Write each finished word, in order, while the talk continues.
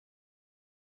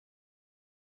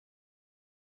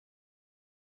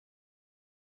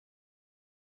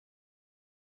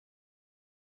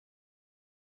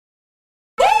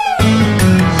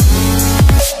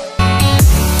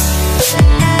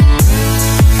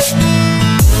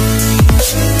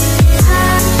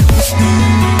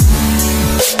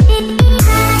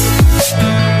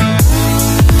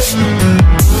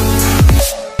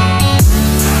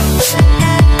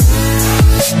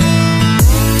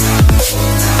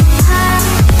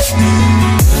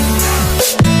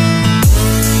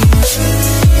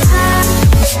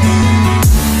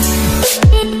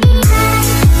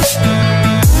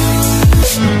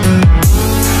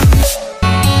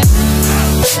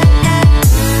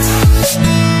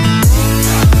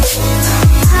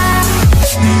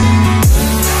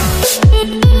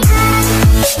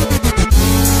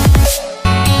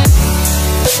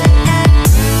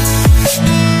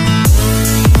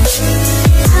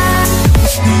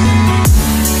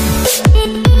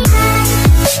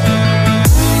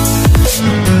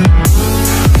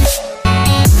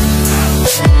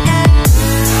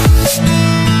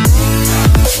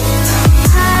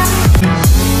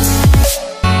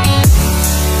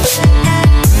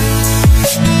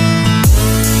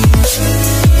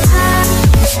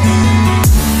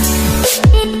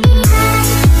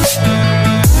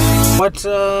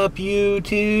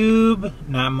YouTube?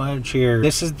 Not much here.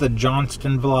 This is the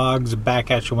Johnston Vlogs, back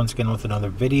at you once again with another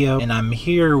video, and I'm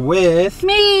here with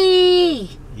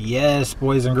me. Yes,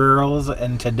 boys and girls,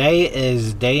 and today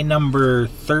is day number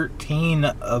 13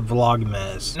 of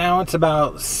Vlogmas. Now it's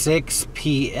about 6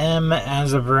 p.m.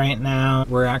 as of right now.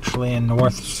 We're actually in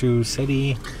North Sioux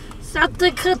City, South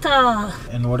Dakota.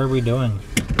 And what are we doing?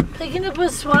 Picking up a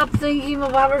swap thingy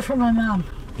about it for my mom.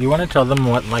 Do you want to tell them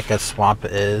what like a swap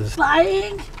is?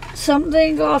 Buying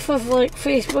something off of like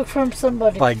Facebook from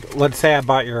somebody. Like, let's say I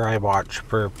bought your iWatch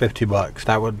for 50 bucks.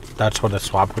 That's what a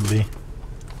swap would be.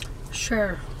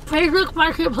 Sure. Facebook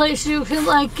Marketplace, you can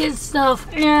like get stuff,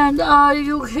 and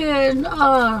you can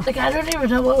like, I don't even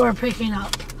know what we're picking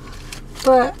up,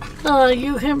 but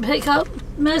you can pick up,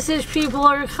 message people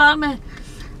or comment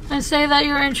and say that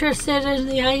you're interested in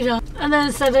the item, and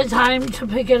then set a time to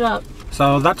pick it up.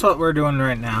 So that's what we're doing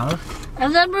right now.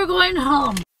 And then we're going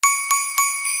home.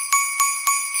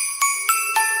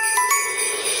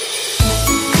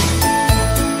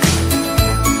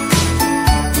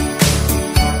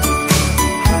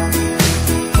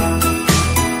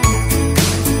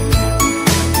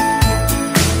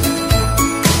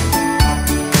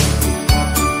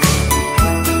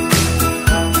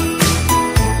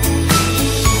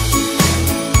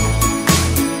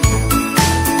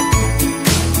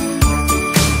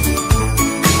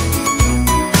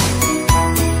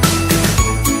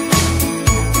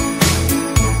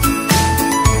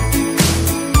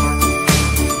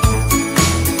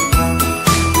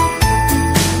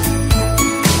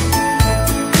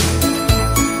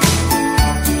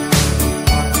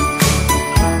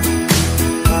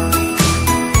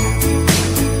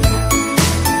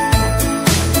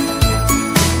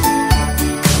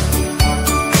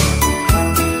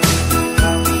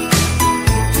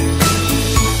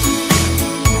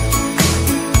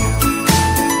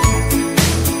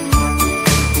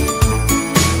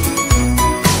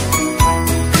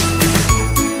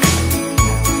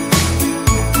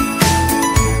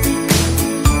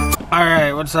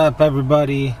 Alright, what's up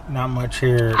everybody? Not much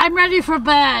here. I'm ready for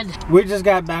bed. We just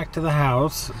got back to the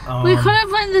house. We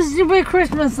couldn't find the stupid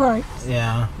Christmas lights.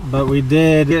 Yeah, but we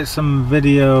did get some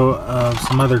video of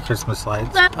some other Christmas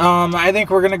lights. I think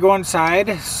we're gonna go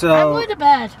inside, so I'm going to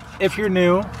bed. If you're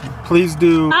new, please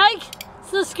do like,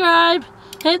 subscribe,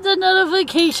 hit the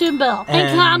notification bell,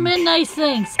 and comment nice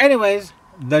things. Anyways,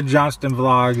 the Johnston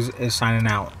Vlogs is signing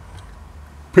out.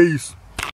 Peace.